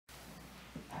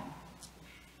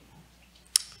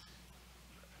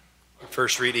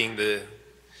first reading,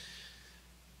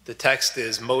 the text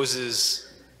is Moses.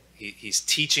 He's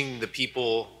teaching the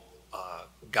people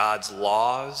God's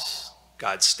laws,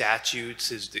 God's statutes,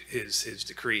 his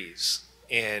decrees,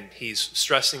 and he's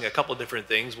stressing a couple different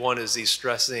things. One is he's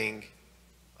stressing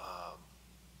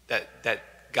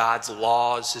that God's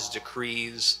laws, his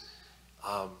decrees,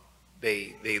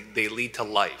 they lead to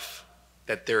life,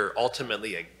 that they're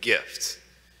ultimately a gift.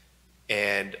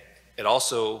 And it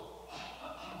also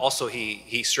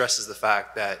he stresses the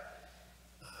fact that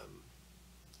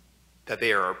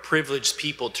they are a privileged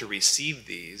people to receive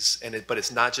these, but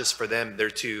it's not just for them.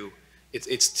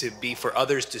 It's to be for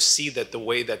others to see that the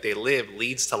way that they live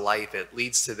leads to life. It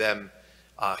leads to them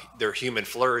their human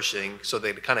flourishing, so that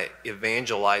it kind of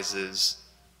evangelizes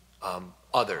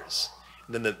others.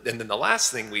 And then the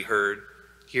last thing we heard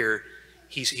here,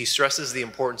 he stresses the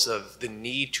importance of the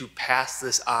need to pass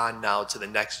this on now to the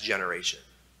next generation,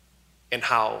 and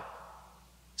how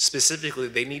specifically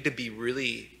they need to be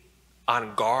really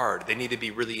on guard. They need to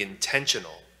be really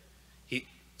intentional. He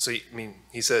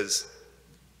says,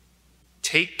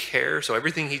 take care. So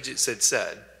everything he just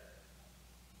said,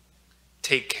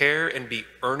 take care and be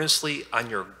earnestly on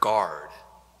your guard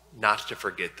not to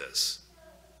forget this.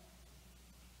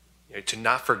 To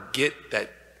not forget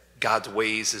that God's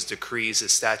ways, his decrees,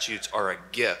 his statutes are a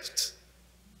gift,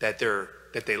 that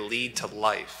they lead to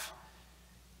life.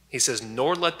 He says,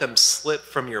 nor let them slip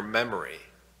from your memory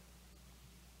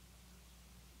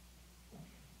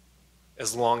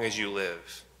as long as you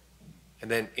live.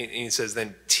 And he says,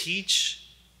 then teach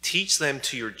them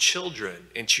to your children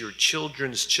and to your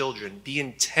children's children. Be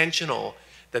intentional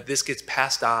that this gets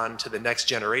passed on to the next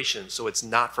generation, so it's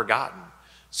not forgotten,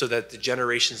 so that the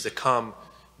generations to come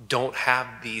don't have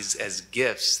these as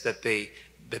gifts, that they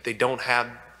don't have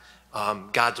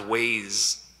God's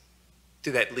ways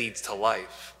that leads to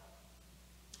life.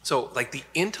 So like the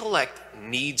intellect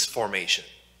needs formation.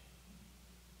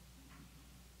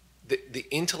 The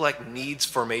intellect needs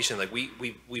formation, like we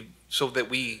so that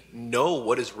we know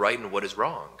what is right and what is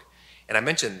wrong. And I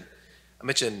mentioned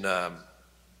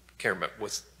can't remember,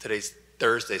 today's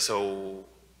Thursday, so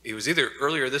it was either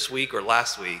earlier this week or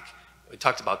last week. We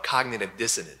talked about cognitive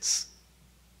dissonance,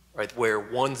 right? Where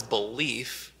one's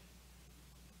belief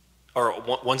or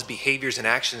one's behaviors and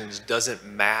actions doesn't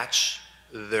match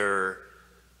their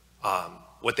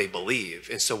what they believe.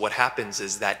 And so what happens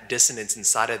is that dissonance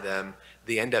inside of them,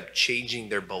 they end up changing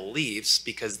their beliefs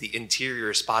because the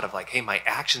interior spot of like, hey, my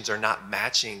actions are not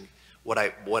matching what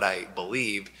I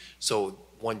believe. So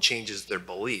one changes their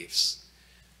beliefs.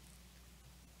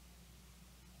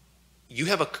 You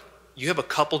have a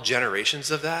couple generations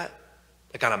of that,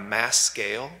 like on a mass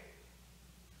scale.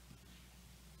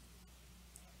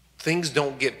 Things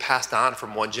don't get passed on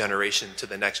from one generation to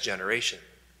the next generation.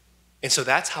 And so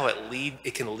that's how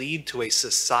it can lead to a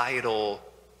societal,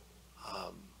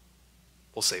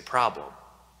 we'll say, problem.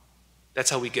 That's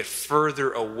how we get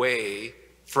further away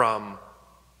from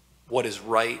what is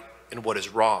right and what is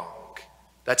wrong.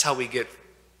 That's how we get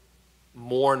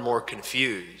more and more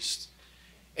confused.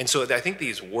 And so I think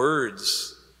these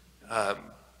words,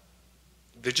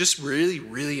 they're just really,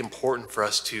 really important for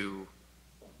us to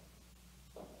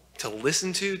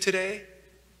listen to today.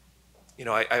 You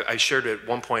know, I shared at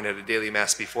one point at a daily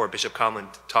mass before, Bishop Conlon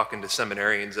talking to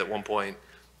seminarians at one point,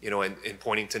 you know, and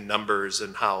pointing to numbers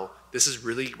and how this is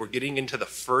really, we're getting into the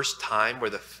first time where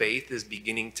the faith is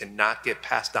beginning to not get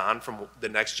passed on from the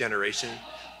next generation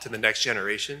to the next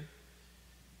generation.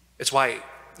 It's why,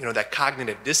 you know, that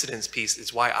cognitive dissonance piece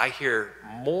is why I hear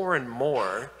more and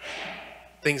more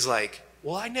things like,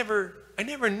 well, I never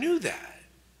knew that.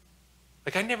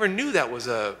 Like, I never knew that was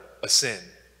a sin.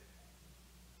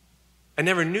 I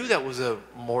never knew that was a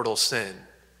mortal sin.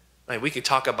 Like, we could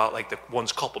talk about like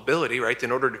one's culpability, right?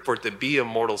 In order for it to be a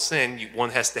mortal sin, one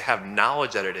has to have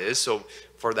knowledge that it is. So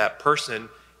for that person,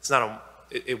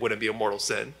 it wouldn't be a mortal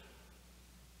sin.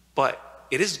 But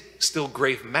it is still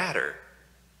grave matter.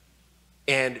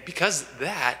 And because of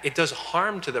that, it does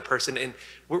harm to the person. And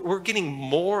we're getting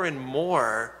more and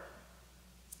more,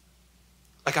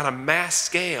 like on a mass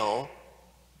scale,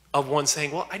 of one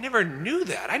saying, well, I never knew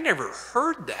that. I never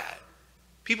heard that.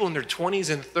 People in their 20s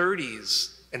and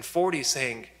 30s and 40s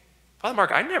saying, Father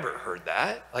Mark, I never heard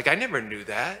that. Like, I never knew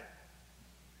that.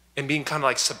 And being kind of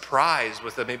like surprised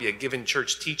with maybe a given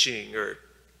church teaching or,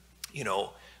 you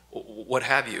know, what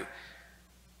have you.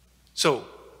 So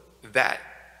that,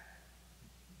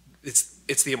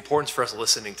 it's the importance for us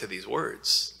listening to these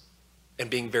words and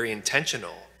being very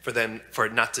intentional for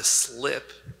it not to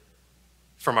slip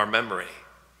from our memory,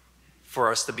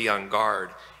 for us to be on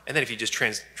guard. And then if you just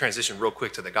transition real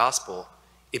quick to the gospel,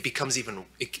 it becomes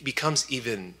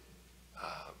even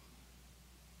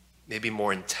maybe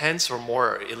more intense, or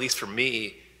more, at least for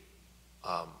me,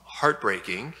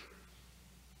 heartbreaking.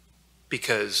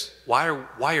 Because why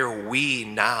are we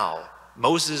now?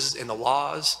 Moses and the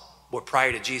laws were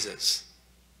prior to Jesus.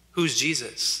 Who's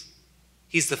Jesus?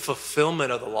 He's the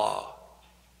fulfillment of the law.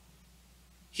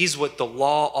 He's what the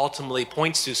law ultimately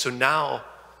points to. So now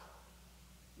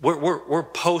we're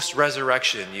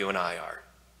post-resurrection, you and I are.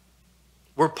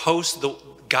 We're post the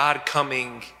God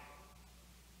coming,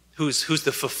 who's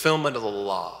the fulfillment of the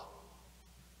law.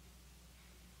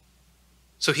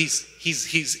 So it's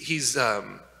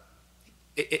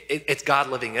God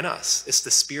living in us. It's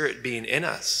the Spirit being in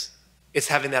us. It's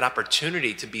having that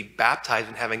opportunity to be baptized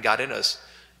and having God in us.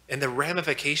 And the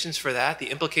ramifications for that, the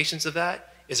implications of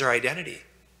that, is our identity.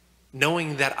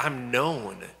 Knowing that I'm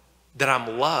known, that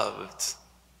I'm loved.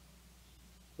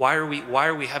 Why are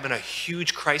we having a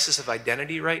huge crisis of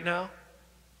identity right now?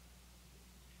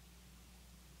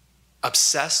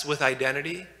 Obsessed with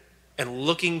identity and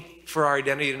looking for our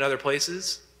identity in other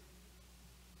places?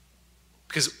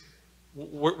 Because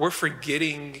we're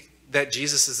forgetting that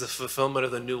Jesus is the fulfillment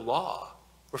of the new law.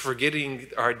 We're forgetting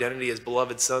our identity as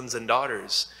beloved sons and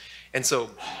daughters. And so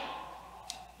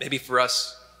maybe for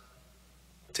us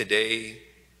today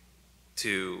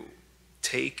to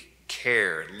take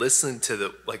care, listen to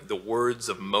the words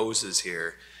of Moses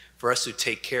here, for us to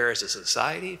take care as a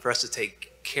society, for us to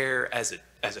take care as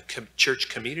a church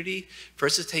community, for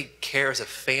us to take care as a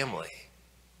family.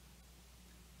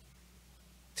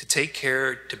 To take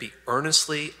care, to be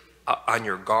earnestly on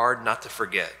your guard, not to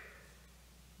forget,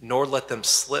 nor let them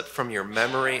slip from your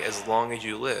memory as long as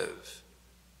you live,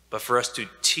 but for us to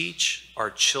teach our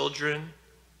children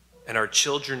and our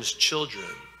children's children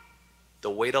the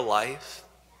way to life,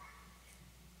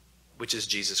 which is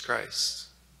Jesus Christ.